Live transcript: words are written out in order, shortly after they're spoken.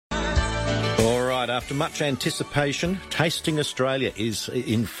Right, after much anticipation, Tasting Australia is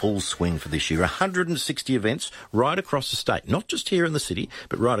in full swing for this year. 160 events right across the state, not just here in the city,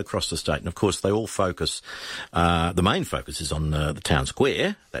 but right across the state. And of course, they all focus, the main focus is on the town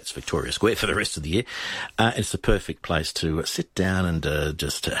square. That's Victoria Square for the rest of the year. It's the perfect place to sit down and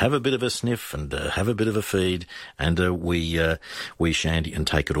just have a bit of a sniff and have a bit of a feed, and we shandy and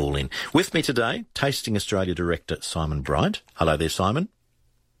take it all in. With me today, Tasting Australia Director Simon Bryant. Hello there, Simon.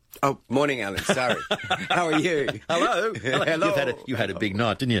 Oh, morning, Alan. Sorry. How are you? Hello. Hello. You had a big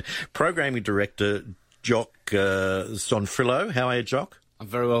night, didn't you? Programming Director Jock Zonfrillo. How are you, Jock? I'm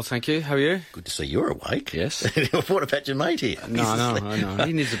very well, thank you. How are you? Good to see you're awake. Yes. What about your mate here? No, I know.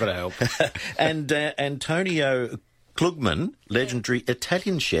 He needs a bit of help. And Antonia Klugmann, legendary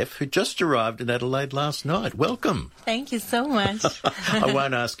Italian chef who just arrived in Adelaide last night. Welcome. Thank you so much. I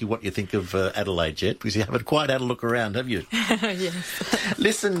won't ask you what you think of Adelaide yet, because you haven't quite had a look around, have you? Yes.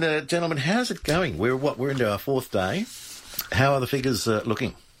 Listen, gentlemen, how's it going? We're into our fourth day. How are the figures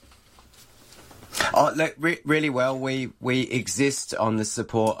looking? Oh, look, really well. We exist on the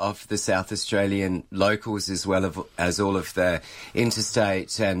support of the South Australian locals, as well as all of the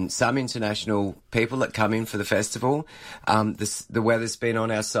interstate and some international people that come in for the festival. The weather's been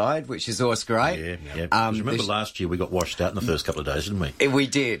on our side, which is always great. Yeah. Remember last year we got washed out in the first couple of days, didn't we? We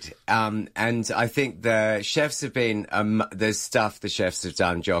did. And I think the chefs have been, there's stuff the chefs have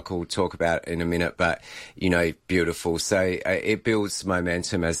done, Jock will talk about in a minute, but, beautiful. So it builds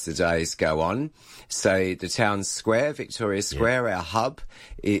momentum as the days go on. So the town square, Victoria Square, our hub,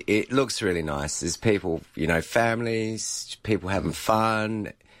 it looks really nice. There's people, families, people having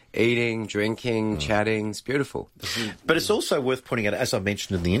fun, eating, drinking, chatting. It's beautiful. But it's also worth pointing out, as I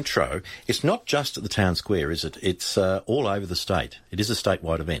mentioned in the intro, it's not just at the town square, is it? It's all over the state. It is a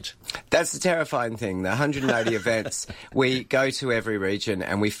statewide event. That's the terrifying thing. The 180 events, we go to every region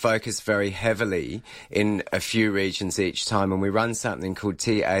and we focus very heavily in a few regions each time, and we run something called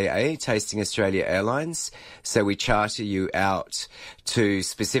TAA, Tasting Australia Airlines. So we charter you out to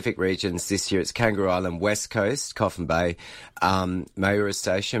specific regions. This year it's Kangaroo Island, West Coast, Coffin Bay, Mayura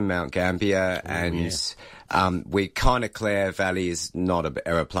Station, Mount Gambier, we kind of Clare Valley is not an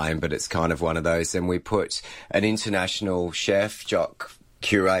aeroplane, but it's kind of one of those. And we put an international chef, Jock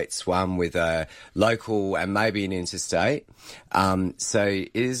curates one with a local and maybe an interstate.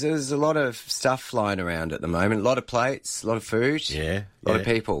 There's a lot of stuff flying around at the moment. A lot of plates, a lot of food, a lot of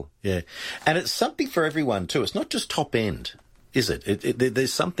people. Yeah, and it's something for everyone too. It's not just top end, is it?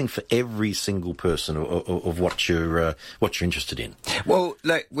 There's something for every single person of what you're interested in. Well,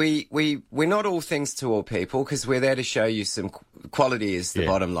 look, we're not all things to all people, because we're there to show you some quality is the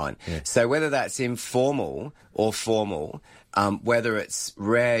bottom line. Yeah. So whether that's informal or formal, whether it's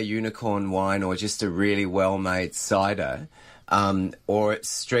rare unicorn wine or just a really well-made cider, or it's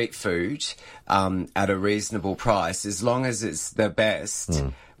street food at a reasonable price, as long as it's the best,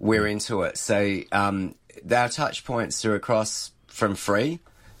 we're into it. So our touch points are across from free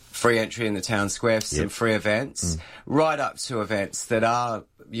entry in the town square, some free events, right up to events that are,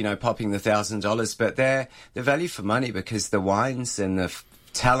 popping the $1,000, but they're the value for money, because the wines and the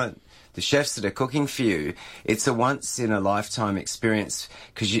talent, the chefs that are cooking for you, it's a once-in-a-lifetime experience,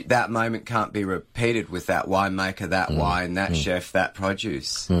 because that moment can't be repeated with that winemaker, that wine, that chef, that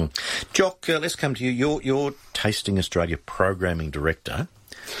produce. Jock, let's come to you. You're Tasting Australia Programming Director.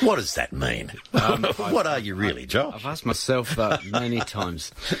 What does that mean? What are you really, Jock? I've asked myself that many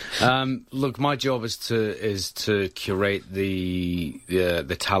times. Look, my job is to curate the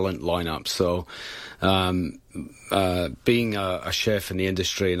talent lineup. So, being a chef in the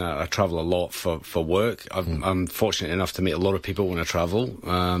industry, and I travel a lot for work, I'm fortunate enough to meet a lot of people when I travel.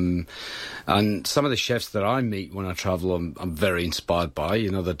 And some of the chefs that I meet when I travel, I'm very inspired by.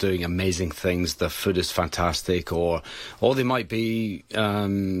 They're doing amazing things. The food is fantastic, or they might be,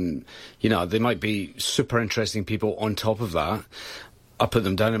 they might be super interesting people on top of that. I put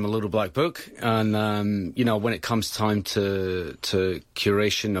them down in my little black book, and when it comes time to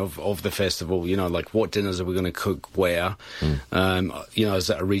curation of the festival, like what dinners are we going to cook where? Is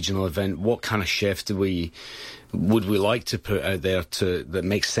that a regional event? What kind of chef would we like to put out there that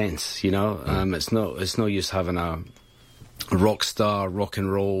makes sense? It's no use having a rock star, rock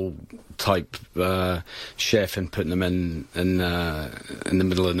and roll type chef and putting them in the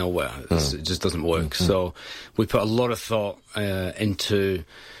middle of nowhere. It just doesn't work. So we put a lot of thought into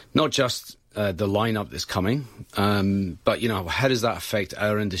not just the lineup that's coming, but how does that affect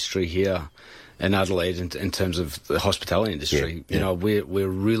our industry here in Adelaide in terms of the hospitality industry. You know, we're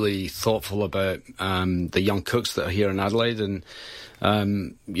really thoughtful about the young cooks that are here in Adelaide, and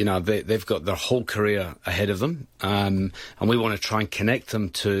you know, they've got their whole career ahead of them, and we want to try and connect them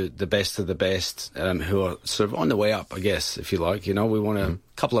to the best of the best, who are sort of on the way up, I guess, if you like. You know, we want a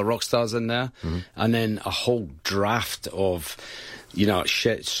couple of rock stars in there, and then a whole draft of, you know,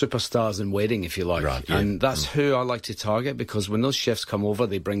 superstars in wedding, if you like. Right, yeah. And that's who I like to target, because when those chefs come over,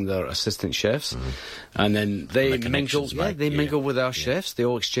 they bring their assistant chefs, and then they mingle. Mingle with our chefs. They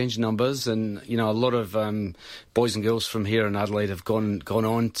all exchange numbers, and you know, a lot of boys and girls from here in Adelaide have gone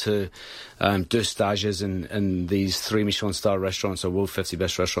on to do stages in these 3 Michelin star restaurants or World 50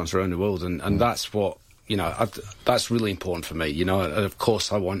 Best restaurants around the world, and that's what. You know, that's really important for me. You know, and of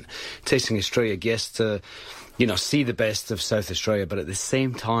course, I want Tasting Australia guests to, you know, see the best of South Australia, but at the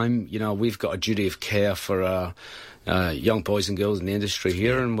same time, you know, we've got a duty of care for our young boys and girls in the industry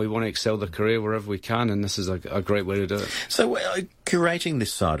here, and we want to excel their career wherever we can, and this is a great way to do it. So, curating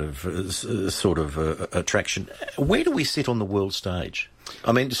this side of sort of attraction, where do we sit on the world stage?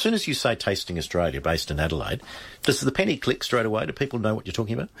 I mean, as soon as you say Tasting Australia, based in Adelaide, does the penny click straight away? Do people know what you're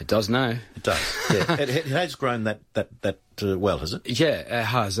talking about? It does now. It does. Yeah. it has grown that well, has it? Yeah, it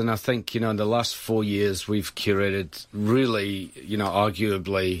has. And I think, you know, in the last 4 years, we've curated really, you know,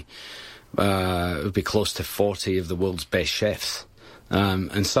 arguably, it would be close to 40 of the world's best chefs.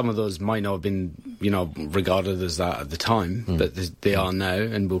 And some of those might not have been, you know, regarded as that at the time, but they are now,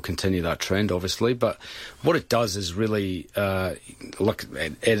 and will continue that trend, obviously. But what it does is really, look,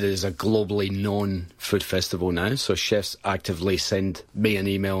 it is a globally known food festival now. So chefs actively send me an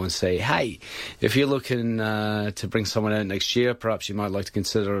email and say, hey, if you're looking to bring someone out next year, perhaps you might like to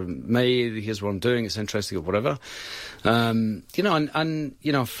consider me. Here's what I'm doing. It's interesting or whatever. You know, and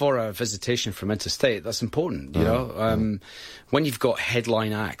you know, for a visitation from interstate, that's important. You know, when you've got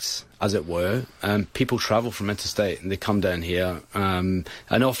headline acts, as it were, people travel from interstate and they come down here, and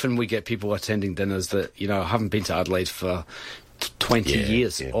often we get people attending dinners that, you know, haven't been to Adelaide for 20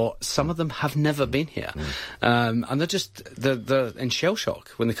 years, or some of them have never been here, and they're in shell shock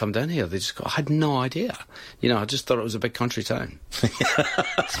when they come down here. They just go, I had no idea, you know, I just thought it was a big country town.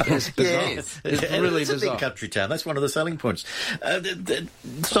 It's bizarre. It's really bizarre. It's a big country town. That's one of the selling points.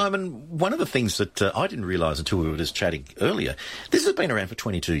 Simon, one of the things that I didn't realise until we were just chatting earlier, this has been around for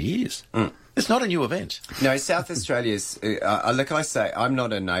 22 years. It's not a new event. No, South Australia's... like I say, I'm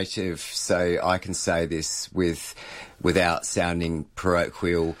not a native, so I can say this without sounding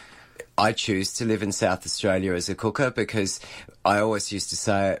parochial. I choose to live in South Australia as a cooker, because I always used to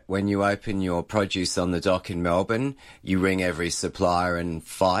say it, when you open your produce on the dock in Melbourne, you ring every supplier and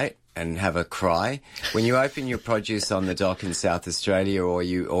fight and have a cry. When you open your produce on the dock in South Australia, or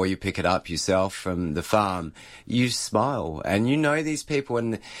you pick it up yourself from the farm, you smile, and you know these people.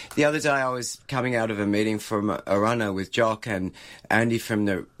 And the other day I was coming out of a meeting from a runner with Jock and Andy from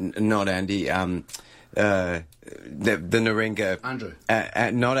the Naringa. Andrew.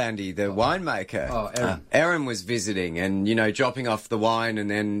 Not Andy, the winemaker. Oh, Aaron. Aaron was visiting and, you know, dropping off the wine,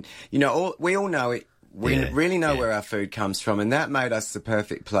 and then, you know, we all know it. We really know where our food comes from, and that made us the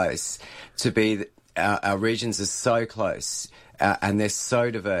perfect place to be. Our regions are so close, and they're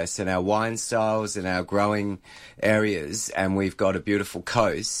so diverse, and our wine styles and our growing areas, and we've got a beautiful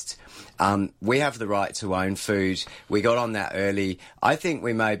coast. We have the right to own food. We got on that early. I think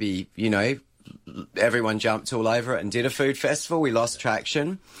we maybe, you know, everyone jumped all over it and did a food festival. We lost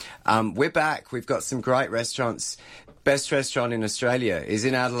traction. We're back. We've got some great restaurants. Best restaurant in Australia is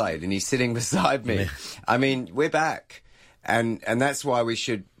in Adelaide, and he's sitting beside me. I mean, we're back, and that's why it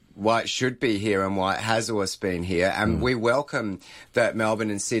should be here, and why it has always been here. And we welcome that Melbourne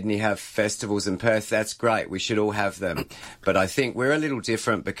and Sydney have festivals, and Perth. That's great. We should all have them. But I think we're a little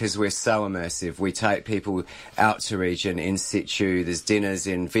different because we're so immersive. We take people out to region in situ. There's dinners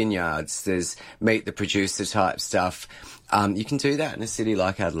in vineyards. There's meet the producer type stuff. You can do that in a city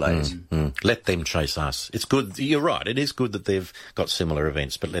like Adelaide. Let them chase us. It's good. You're right. It is good that they've got similar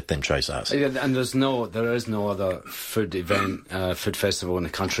events, but let them chase us. And there is no other food event, food festival in the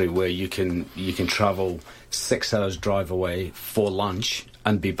country where you can travel 6 hours drive away for lunch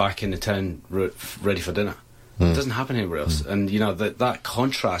and be back in the town ready for dinner. It doesn't happen anywhere else. And you know that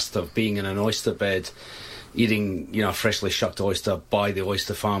contrast of being in an oyster bed, eating, you know, freshly shucked oyster by the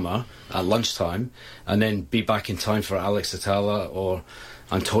oyster farmer at lunchtime, and then be back in time for Alex Atala or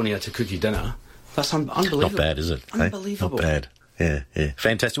Antonia to cook you dinner. That's unbelievable. Not bad, is it? Unbelievable. Not bad. Yeah.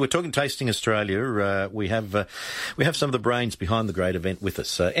 Fantastic. We're talking Tasting Australia. We have some of the brains behind the great event with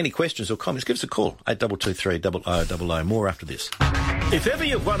us. Any questions or comments, give us a call, 8223 0000. More after this. If ever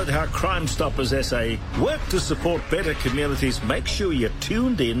you've wondered how Crime Stoppers SA work to support better communities, make sure you're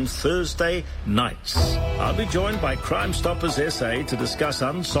tuned in Thursday nights. I'll be joined by Crime Stoppers SA to discuss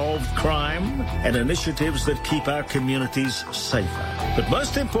unsolved crime and initiatives that keep our communities safer. But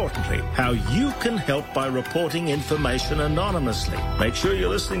most importantly, how you can help by reporting information anonymously. Make sure you're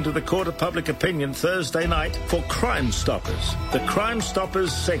listening to the Court of Public Opinion Thursday night for Crime Stoppers, the Crime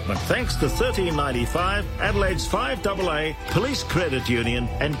Stoppers segment. Thanks to 1395, Adelaide's 5AA, Police Credit Union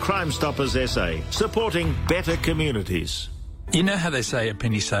and Crime Stoppers SA, supporting better communities. You know how they say a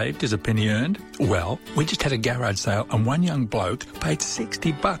penny saved is a penny earned? Well, we just had a garage sale and one young bloke paid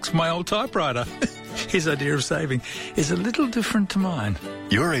 $60 for my old typewriter. His idea of saving is a little different to mine.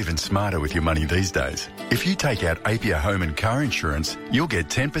 You're even smarter with your money these days. If you take out APIA home and car insurance, you'll get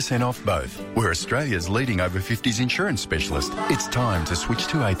 10% off both. We're Australia's leading over 50s insurance specialist. It's time to switch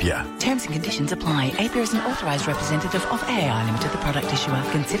to APIA. Terms and conditions apply. APIA is an authorised representative of AAI Limited, the product issuer.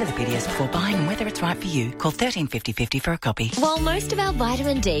 Consider the PDS before buying and whether it's right for you. Call 135050 for a copy. While most of our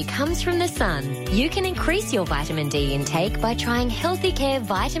vitamin D comes from the sun, you can increase your vitamin D intake by trying Healthy Care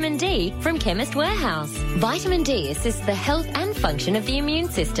Vitamin D from Chemist Warehouse. Vitamin D assists the health and function of the immune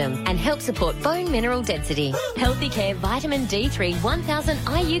system and helps support bone mineral density. Healthy Care Vitamin D3 1000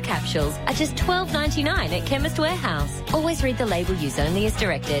 IU capsules are just $12.99 at Chemist Warehouse. Always read the label, use only as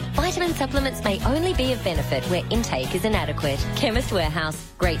directed. Vitamin supplements may only be of benefit where intake is inadequate. Chemist Warehouse.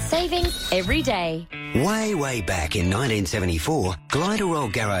 Great savings every day. Way back in 1974,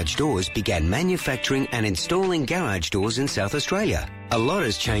 Gliderol Garage Doors began manufacturing and installing garage doors in South Australia. A lot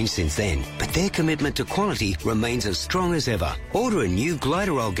has changed since then, but their commitment to quality remains as strong as ever. Order a new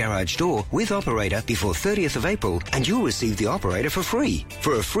Gliderol garage door with operator before 30th of April and you'll receive the operator for free.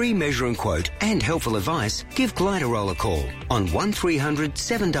 For a free measure and quote and helpful advice, give Gliderol a call on 1300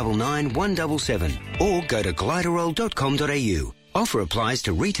 799 177 or go to gliderol.com.au. Offer applies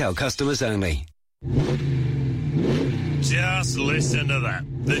to retail customers only. Just listen to that.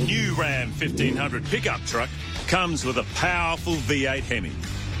 The new Ram 1500 pickup truck comes with a powerful V8 Hemi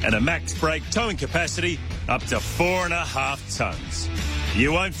and a max brake towing capacity up to 4.5 tonnes.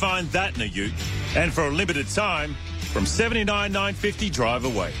 You won't find that in a ute, and for a limited time, from $79,950 drive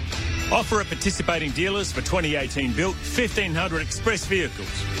away. Offer at participating dealers for 2018 built 1500 express vehicles.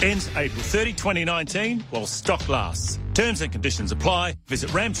 Ends April 30, 2019 while stock lasts. Terms and conditions apply. Visit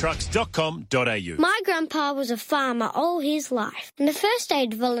ramtrucks.com.au. My grandpa was a farmer all his life and the first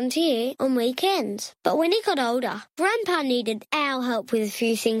aid volunteer on weekends. But when he got older, Grandpa needed our help with a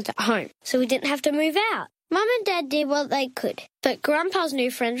few things at home, so we didn't have to move out. Mum and Dad did what they could, but Grandpa's new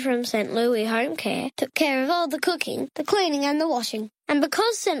friends from St. Louis Home Care took care of all the cooking, the cleaning and the washing. And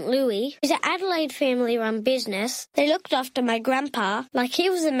because St. Louis is an Adelaide family-run business, they looked after my grandpa like he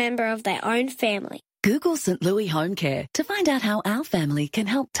was a member of their own family. Google St. Louis Home Care to find out how our family can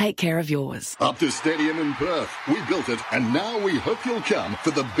help take care of yours. Optus Stadium in Perth. We built it, and now we hope you'll come for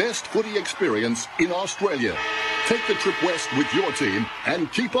the best footy experience in Australia. Take the trip west with your team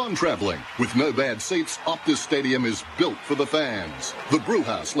and keep on travelling. With no bad seats, Optus Stadium is built for the fans. The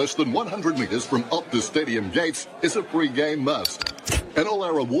Brewhouse, less than 100 metres from Optus Stadium gates, is a pre-game must. And all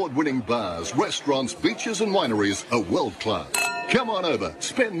our award-winning bars, restaurants, beaches and wineries are world-class. Come on over.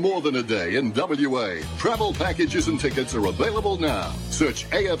 Spend more than a day in WA. Travel packages and tickets are available now. Search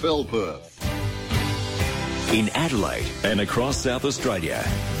AFL Perth. In Adelaide and across South Australia,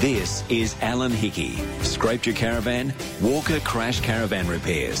 this is Alan Hickey. Scraped your caravan? Walker Crash Caravan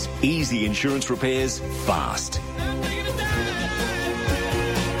Repairs. Easy insurance repairs, fast.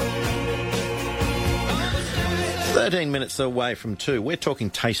 13 minutes away from 2. We're talking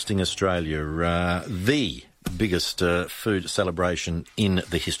Tasting Australia, the biggest food celebration in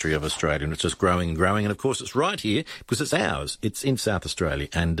the history of Australia, and it's just growing and growing. And of course, it's right here because it's ours. It's in South Australia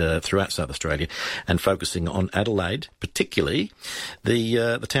and throughout South Australia, and focusing on Adelaide, particularly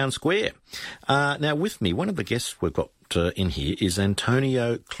the town square. Now, with me, one of the guests we've got in here is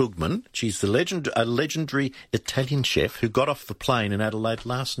Antonia Klugmann. She's a legendary Italian chef who got off the plane in Adelaide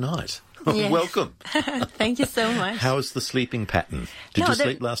last night. Yes. Welcome. Thank you so much. How was the sleeping pattern? Did you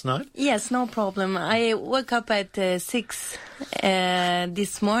sleep last night? Yes, no problem. I woke up at 6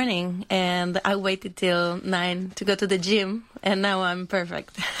 this morning and I waited till 9 to go to the gym, and now I'm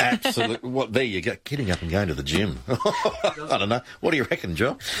perfect. Absolutely. What, there you go, getting up and going to the gym. I don't know. What do you reckon,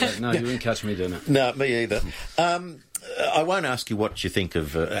 Jock? No, you wouldn't catch me doing it. No, me either. I won't ask you what you think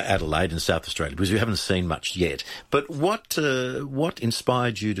of Adelaide and South Australia because you haven't seen much yet. But what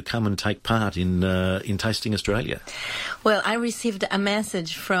inspired you to come and taste take part in Tasting Australia? Well, I received a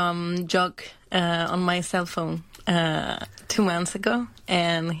message from Jock on my cell phone 2 months ago,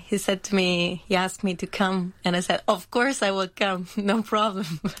 and he said to me, he asked me to come, and I said, of course I will come, no problem.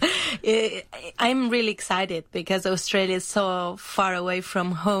 I'm really excited because Australia is so far away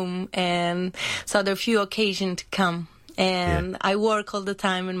from home, and so there are few occasions to come. And I work all the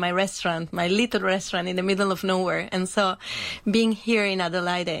time in my restaurant, my little restaurant in the middle of nowhere. And so being here in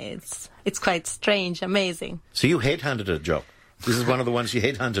Adelaide, it's quite strange, amazing. So you headhunted a job. This is one of the ones you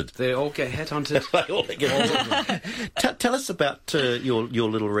headhunted. They all get headhunted. They all get headhunted. Tell us about your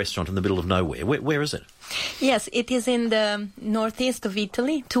little restaurant in the middle of nowhere. Where is it? Yes, it is in the northeast of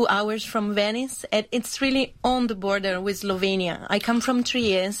Italy, 2 hours from Venice, and it's really on the border with Slovenia. I come from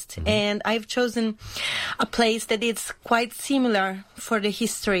Trieste, and I've chosen a place that is quite similar for the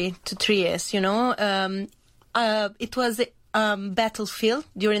history to Trieste, you know. It was battlefield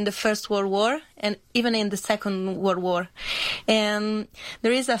during the First World War and even in the Second World War. And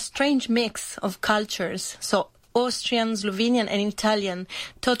there is a strange mix of cultures. So Austrian, Slovenian and Italian,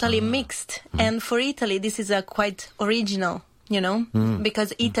 totally mixed. And for Italy, this is a quite original, you know,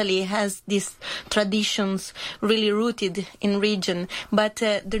 because Italy has these traditions really rooted in region. But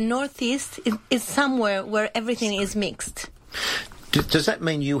the Northeast is somewhere where everything is mixed. Does that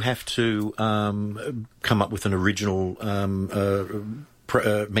mean you have to come up with an original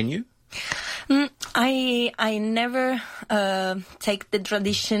menu? I never take the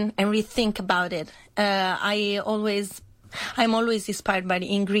tradition and rethink about it. I'm always inspired by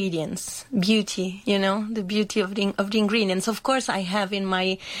the ingredients, beauty, you know, the beauty of the ingredients. Of course, I have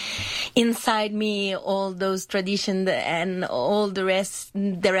inside me all those traditions and all the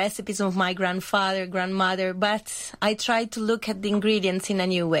recipes of my grandfather, grandmother, but I try to look at the ingredients in a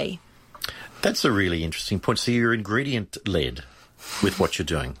new way. That's a really interesting point. So you're ingredient-led with what you're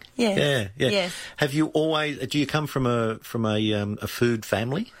doing. Yes. Yeah. Yes. Have you always? Do you come from a food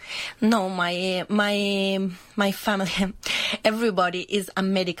family? No, my family. Everybody is a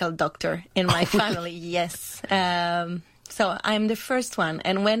medical doctor in my family. Yes. So I'm the first one.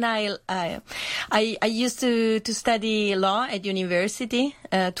 And when I used to study law at university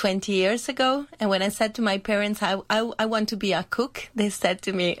 20 years ago. And when I said to my parents, I want to be a cook, they said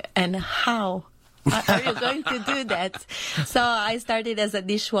to me, and how? Are you going to do that? So I started as a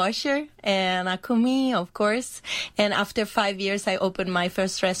dishwasher and a commie, of course. And after 5 years, I opened my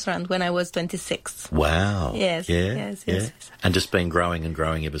first restaurant when I was 26. Wow. Yes. Yes. And just been growing and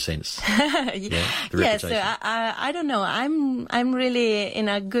growing ever since. Yes. I don't know. I'm really in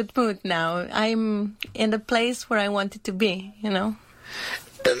a good mood now. I'm in the place where I wanted to be, you know.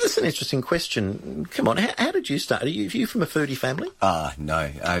 That's an interesting question. Come on, how did you start? Are you from a foodie family? No.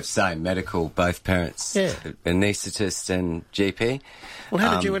 I've same medical, both parents. Yeah. Anaesthetist and GP. Well,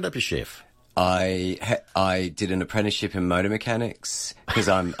 how did you end up a chef? I did an apprenticeship in motor mechanics because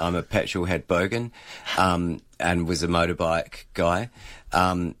I'm a petrol head bogan, and was a motorbike guy.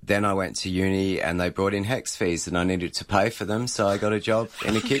 Then I went to uni and they brought in HECS fees and I needed to pay for them, so I got a job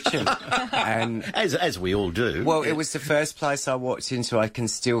in a kitchen. And as we all do. Well, it was the first place I walked into. I can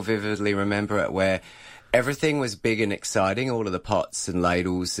still vividly remember it, where everything was big and exciting, all of the pots and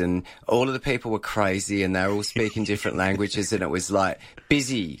ladles, and all of the people were crazy and they were all speaking different languages, and it was like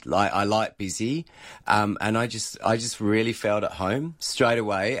busy. Like I like busy. And I just really felt at home straight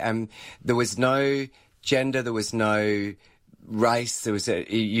away. And there was no gender, there was no race,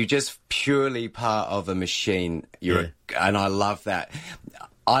 you're just purely part of a machine. And I love that.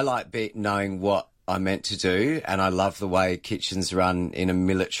 I like knowing what I'm meant to do, and I love the way kitchens run in a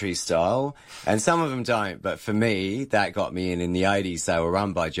military style. And some of them don't, but for me, that got me in the 80s. They were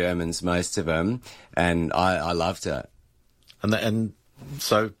run by Germans, most of them, and I loved it. And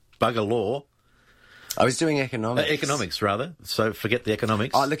so, bugger law. I was doing economics. Economics, rather. So forget the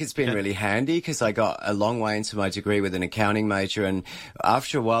economics. Oh, look, it's been really handy because I got a long way into my degree with an accounting major, and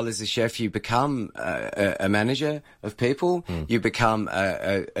after a while as a chef, you become a manager of people. You become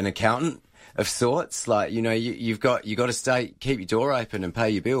an accountant of sorts. Like, you know, you got to keep your door open and pay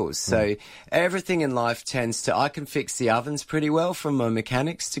your bills. So everything in life tends to, I can fix the ovens pretty well from my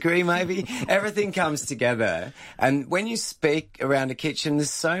mechanics degree, maybe. Everything comes together. And when you speak around a kitchen,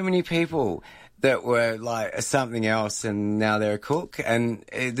 there's so many people that were like something else and now they're a cook. And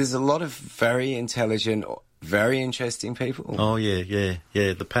there's a lot of very intelligent, very interesting people. Oh, yeah.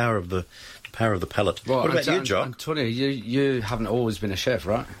 The power of the palate. Well, what about you, Jock? Antonia, you haven't always been a chef,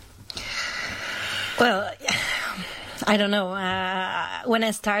 right? Well, I don't know. When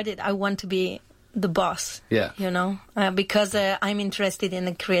I started, I want to be the boss. Yeah. You know, because I'm interested in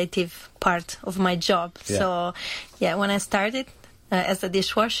the creative part of my job. Yeah. So, when I started as a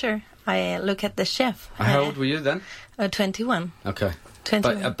dishwasher, I look at the chef. How old were you then? 21. Okay.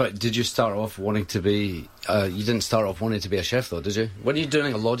 21. But did you start off wanting to be... you didn't start off wanting to be a chef, though, did you? Were you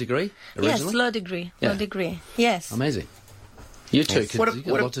doing a law degree originally? Yes, law degree. Yeah. Law degree. Yes. Amazing. You two you got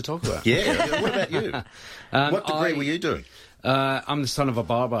a lot to talk about. Yeah. What about you? What degree were you doing? I'm the son of a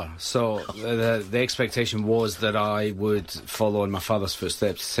barber, so the expectation was that I would follow in my father's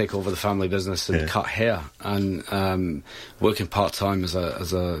footsteps, take over the family business and cut hair. And working part-time as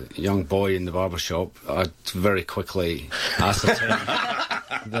a young boy in the barber shop, I very quickly ascertained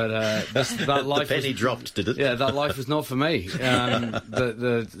that life... The penny dropped, did it? Yeah, that life was not for me.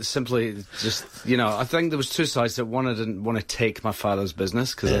 Simply just, I think there was two sides. That one, I didn't want to take my father's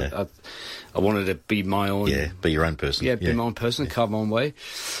business because I wanted to be my own... Yeah, be your own person. Yeah, be my own person, carve my own way.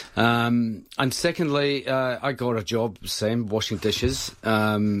 And secondly, I got a job, washing dishes.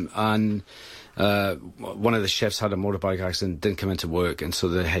 And one of the chefs had a motorbike accident, didn't come into work. And so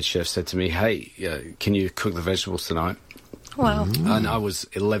the head chef said to me, hey, can you cook the vegetables tonight? Wow. And I was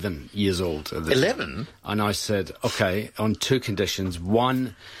 11 years old at this 11? And I said, okay, on two conditions.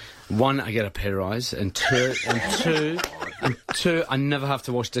 One, I get a pay rise, and two, I never have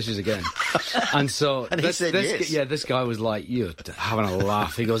to wash dishes again. And so, this guy was like, you're having a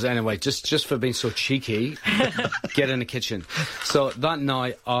laugh. He goes, anyway, just for being so cheeky, get in the kitchen. So that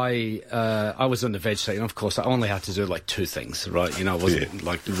night, I was on the veg side, and of course, I only had to do like two things, right? It wasn't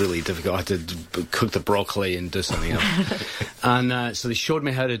like really difficult. I had to cook the broccoli and do something else. And so they showed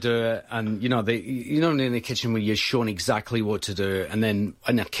me how to do it, and in the kitchen where you're shown exactly what to do, and then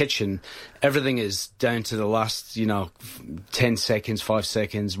in the kitchen, everything is down to the last, 10 seconds, 5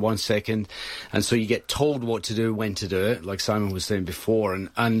 seconds, 1 second. And so you get told what to do, when to do it, like Simon was saying before.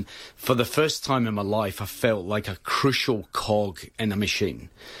 And for the first time in my life, I felt like a crucial cog in a machine,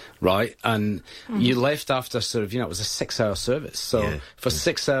 right? And you left after sort of, it was a 6-hour service. So for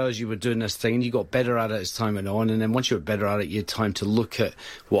 6 hours, you were doing this thing, and you got better at it as time went on. And then once you were better at it, you had time to look at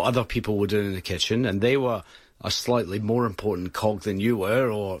what other people were doing in the kitchen. And they were a slightly more important cog than you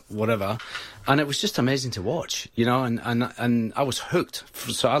were, or whatever, and it was just amazing to watch, and I was hooked.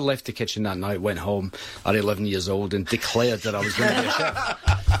 So I left the kitchen that night, went home at 11 years old, and declared that I was going to be a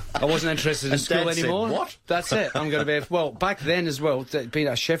chef. I wasn't interested in school anymore. Said, what? That's it. I'm going to be well. Back then as well, being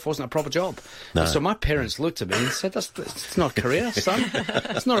a chef wasn't a proper job. No. So my parents looked at me and said, "That's not a career, son.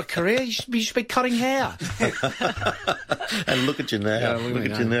 It's not a career. You should be cutting hair." And look at you now. Look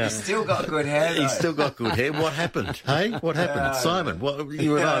at you now. He's still got good hair, though. He's still got good hair. What happened? Hey, what happened? Simon,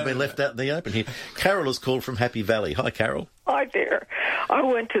 you and I have been left out in the open here. Carol has called from Happy Valley. Hi, Carol. Hi there. I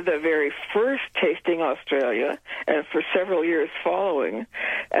went to the very first Tasting Australia, and for several years following,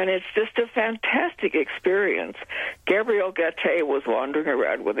 and it's just a fantastic experience. Gabriel Gatte was wandering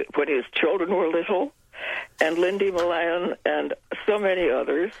around with it when his children were little, and Lindy Milan and so many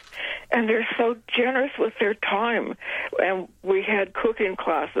others, and they're so generous with their time. And we had cooking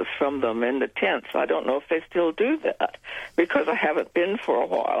classes from them in the tents. I don't know if they still do that, because I haven't been for a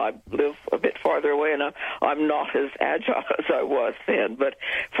while. I live a bit farther away, and I'm not as agile as I was then. But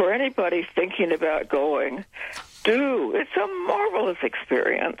for anybody thinking about going, do. It's a marvelous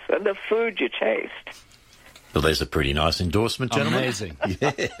experience, and the food you taste. Well, there's a pretty nice endorsement, gentlemen. Amazing.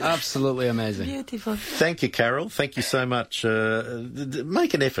 Yeah. Absolutely amazing. Beautiful. Thank you, Carol. Thank you so much.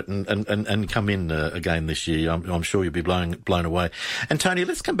 Make an effort and come in again this year. I'm sure you'll be blown away. Antonia,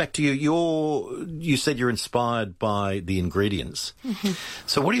 let's come back to you. You said you're inspired by the ingredients. Mm-hmm.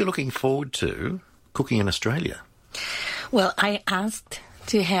 So what are you looking forward to cooking in Australia? Well, I asked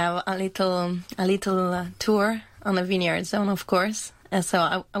to have a little tour on the vineyard zone, of course.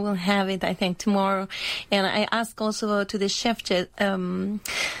 So I will have it, I think, tomorrow. And I ask also to the chef to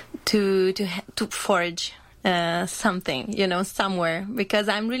forage something, somewhere, because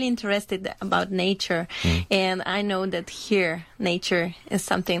I'm really interested about nature, and I know that here nature is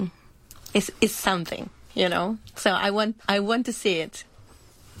something, is something, So I want to see it.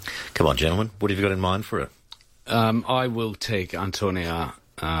 Come on, gentlemen, what have you got in mind for it? I will take Antonia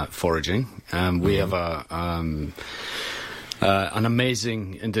foraging. We have an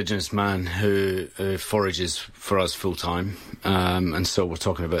amazing Indigenous man who forages for us full time, and so we're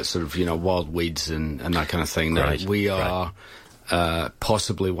talking about sort of wild weeds and that kind of thing. Great. We are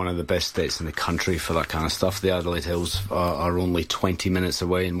possibly one of the best states in the country for that kind of stuff. The Adelaide Hills are only 20 minutes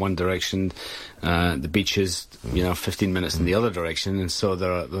away in one direction. The beaches, 15 minutes in the other direction, and so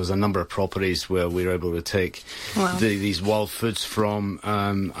there's a number of properties where we're able to take these wild foods from,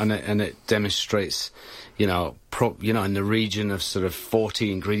 and it demonstrates in the region of sort of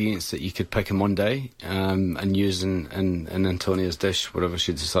 40 ingredients that you could pick in one day and use in Antonia's dish, whatever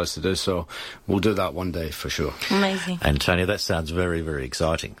she decides to do. So we'll do that one day for sure. Amazing. Antonia, that sounds very, very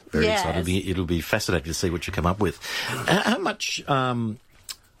exciting. Very exciting. It'll be fascinating to see what you come up with.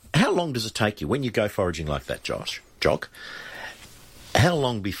 How long does it take you when you go foraging like that, Jock? How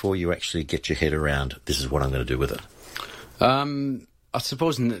long before you actually get your head around, this is what I'm going to do with it? I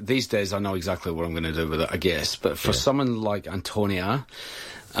suppose these days I know exactly what I'm going to do with it, I guess. But for someone like Antonia,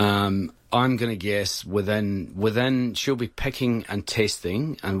 I'm going to guess within she'll be picking and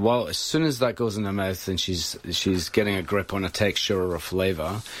tasting, and as soon as that goes in her mouth and she's getting a grip on a texture or a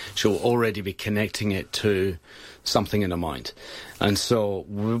flavour, she'll already be connecting it to something in her mind. And so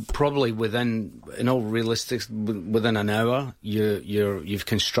probably within an hour, you've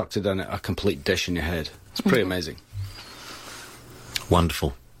constructed a complete dish in your head. It's pretty amazing.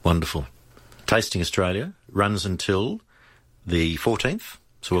 Wonderful, wonderful. Tasting Australia runs until the 14th,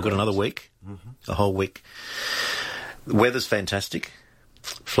 so we've got another week, a whole week. The weather's fantastic.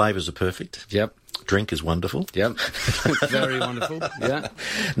 Flavours are perfect. Yep. Drink is wonderful. Yep. Very wonderful. Yeah.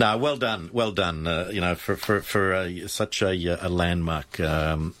 No, well done. Well done. For such a landmark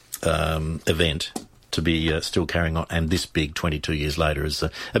event to be still carrying on, and this big 22 years later is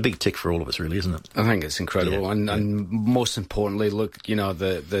a big tick for all of us, really, isn't it? I think it's incredible. Yeah. And most importantly, look,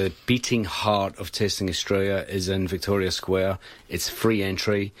 the beating heart of Tasting Australia is in Victoria Square. It's free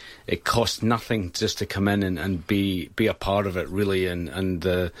entry. It costs nothing just to come in and be a part of it, really, and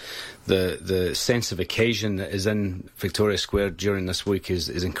the sense of occasion that is in Victoria Square during this week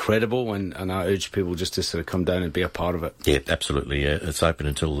is incredible, and I urge people just to sort of come down and be a part of it. Yeah, absolutely. It's open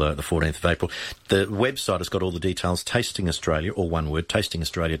until the 14th of April. The website has got all the details, Tasting Australia, or one word,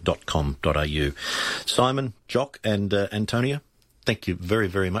 tastingaustralia.com.au. Simon, Jock and Antonia, thank you very,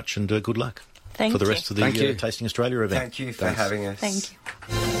 very much, and good luck for the rest of the Tasting Australia event. Thank you for having us. Thank you.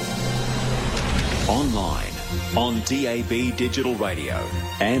 Online, on DAB Digital Radio,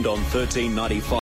 and on 1395.